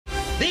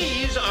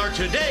These are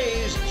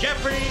today's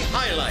Jeopardy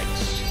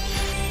highlights.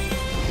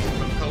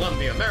 From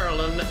Columbia,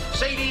 Maryland,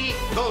 Sadie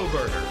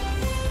Goldberger.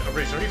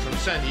 Originally from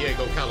San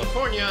Diego,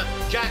 California,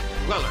 Jack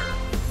Weller.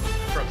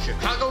 From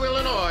Chicago,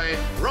 Illinois,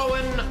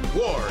 Rowan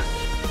Ward.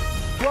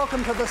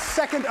 Welcome to the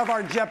second of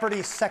our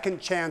Jeopardy Second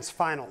Chance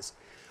finals.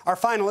 Our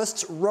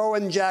finalists,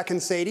 Rowan, Jack,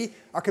 and Sadie,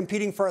 are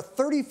competing for a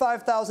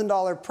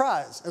 $35,000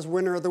 prize as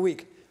winner of the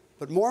week.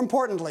 But more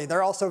importantly,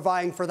 they're also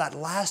vying for that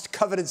last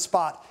coveted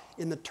spot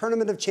in the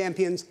Tournament of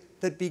Champions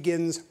that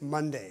begins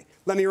Monday.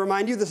 Let me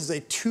remind you, this is a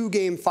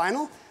two-game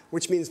final,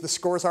 which means the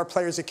scores our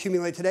players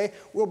accumulate today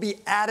will be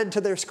added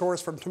to their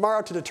scores from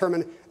tomorrow to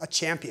determine a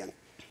champion.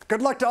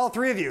 Good luck to all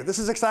three of you. This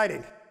is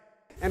exciting.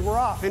 And we're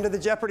off into the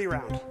Jeopardy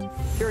round.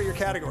 Here are your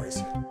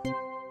categories.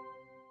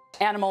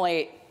 Animal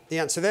 8. The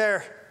answer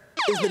there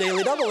is the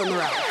daily double in the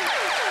round.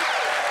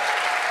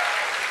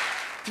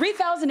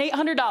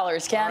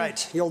 $3,800, Ken. All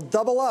right, you'll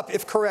double up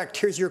if correct.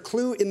 Here's your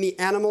clue in the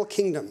animal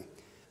kingdom.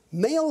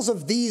 Males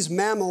of these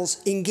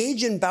mammals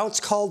engage in bouts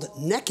called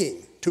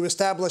necking to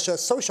establish a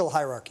social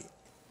hierarchy.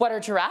 What are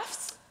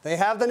giraffes? They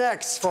have the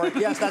necks for it.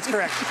 Yes, that's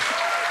correct.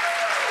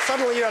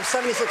 Suddenly you have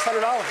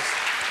 $7,600.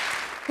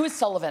 Who is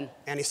Sullivan?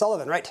 Annie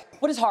Sullivan, right.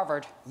 What is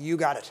Harvard? You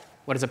got it.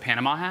 What is a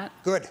Panama hat?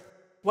 Good.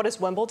 What is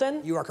Wimbledon?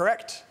 You are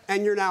correct.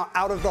 And you're now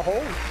out of the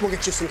hole. We'll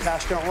get you some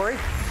cash, don't worry.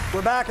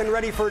 We're back and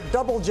ready for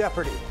double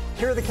Jeopardy.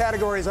 Here are the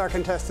categories our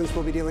contestants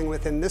will be dealing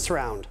with in this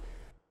round.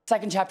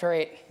 Second chapter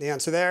 8. The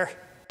answer there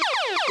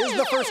is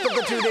the first of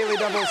the two daily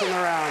doubles in the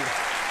round.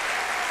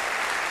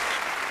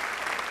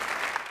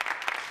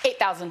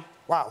 8,000.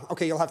 Wow,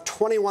 okay, you'll have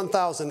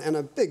 21,000 and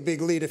a big,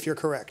 big lead if you're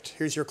correct.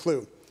 Here's your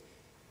clue.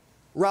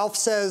 Ralph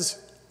says,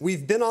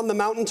 we've been on the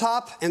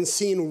mountaintop and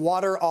seen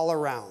water all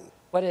around.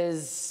 What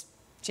is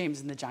James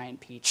and the Giant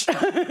Peach?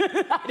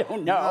 I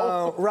don't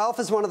know. No, Ralph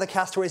is one of the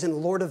castaways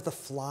in Lord of the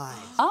Flies.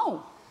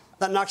 Oh.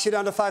 That knocks you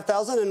down to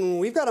 5,000, and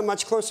we've got a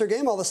much closer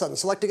game all of a sudden.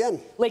 Select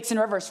again. Lakes and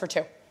rivers for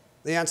 2.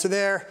 The answer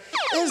there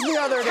is the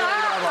other daily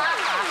double.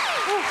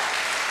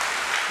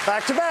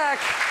 Back to back.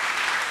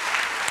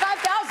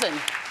 5,000.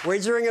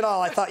 Wagering it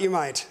all, I thought you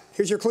might.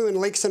 Here's your clue in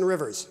lakes and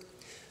rivers.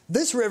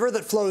 This river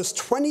that flows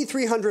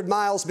 2,300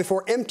 miles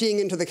before emptying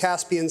into the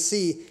Caspian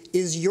Sea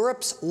is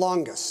Europe's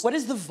longest. What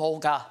is the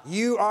Volga?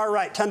 You are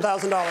right, $10,000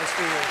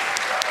 for you.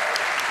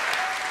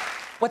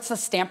 What's the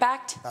Stamp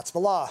Act? That's the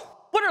law.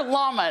 What are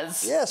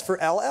llamas? Yes, for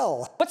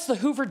LL. What's the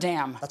Hoover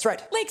Dam? That's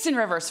right. Lakes and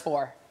rivers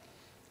for?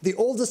 The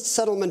oldest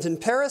settlement in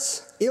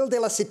Paris, Ile de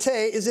la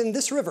Cité, is in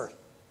this river.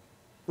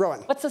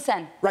 Rowan. What's the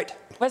Seine? Right.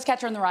 What is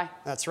Catcher in the Rye?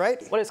 That's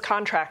right. What is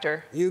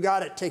contractor? You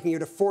got it, taking you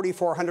to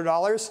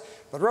 $4,400.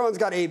 But Rowan's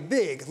got a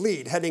big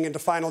lead heading into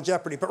Final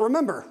Jeopardy. But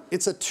remember,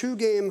 it's a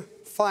two-game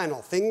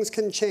final. Things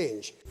can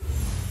change.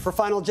 For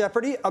Final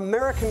Jeopardy,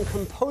 American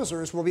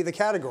composers will be the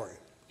category.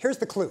 Here's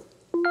the clue.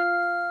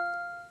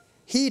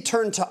 He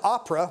turned to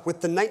opera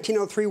with the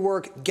 1903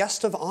 work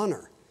Guest of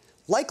Honor,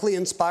 likely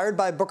inspired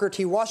by Booker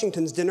T.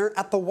 Washington's dinner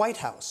at the White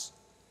House.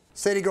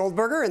 Sadie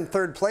Goldberger in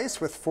third place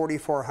with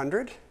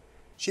 $4,400.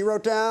 She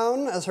wrote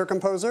down as her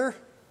composer,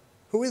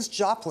 who is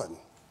Joplin?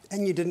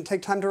 And you didn't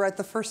take time to write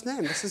the first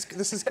name.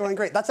 This is going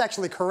great. That's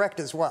actually correct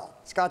as well.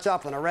 Scott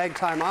Joplin, a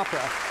ragtime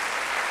opera.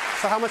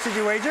 So how much did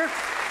you wager?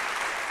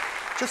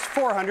 Just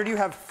 $400. You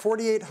have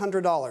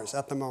 $4,800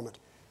 at the moment.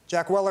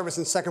 Jack Weller was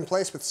in second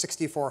place with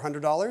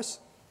 $6,400.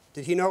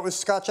 Did he know it was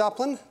Scott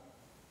Joplin?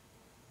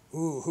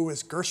 Ooh, who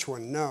was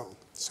Gershwin? No.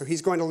 So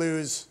he's going to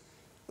lose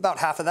about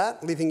half of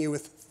that, leaving you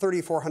with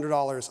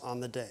 $3,400 on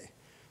the day.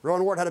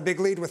 Rowan Ward had a big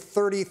lead with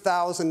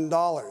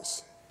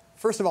 $30,000.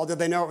 First of all, did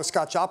they know it was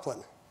Scott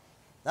Joplin?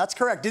 That's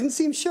correct. Didn't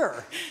seem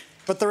sure,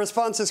 but the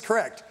response is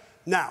correct.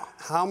 Now,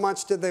 how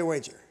much did they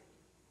wager?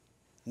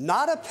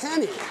 Not a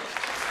penny,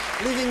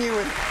 leaving you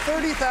with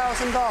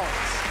 $30,000.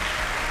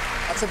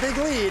 That's a big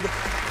lead,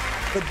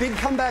 but big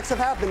comebacks have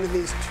happened in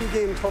these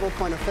two-game total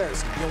point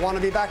affairs. You'll want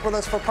to be back with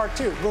us for part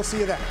 2. We'll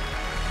see you then.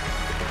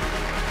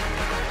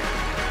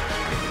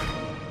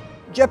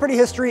 Jeopardy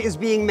history is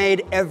being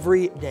made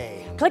every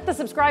day. Click the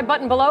subscribe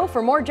button below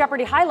for more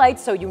Jeopardy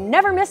highlights so you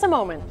never miss a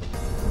moment.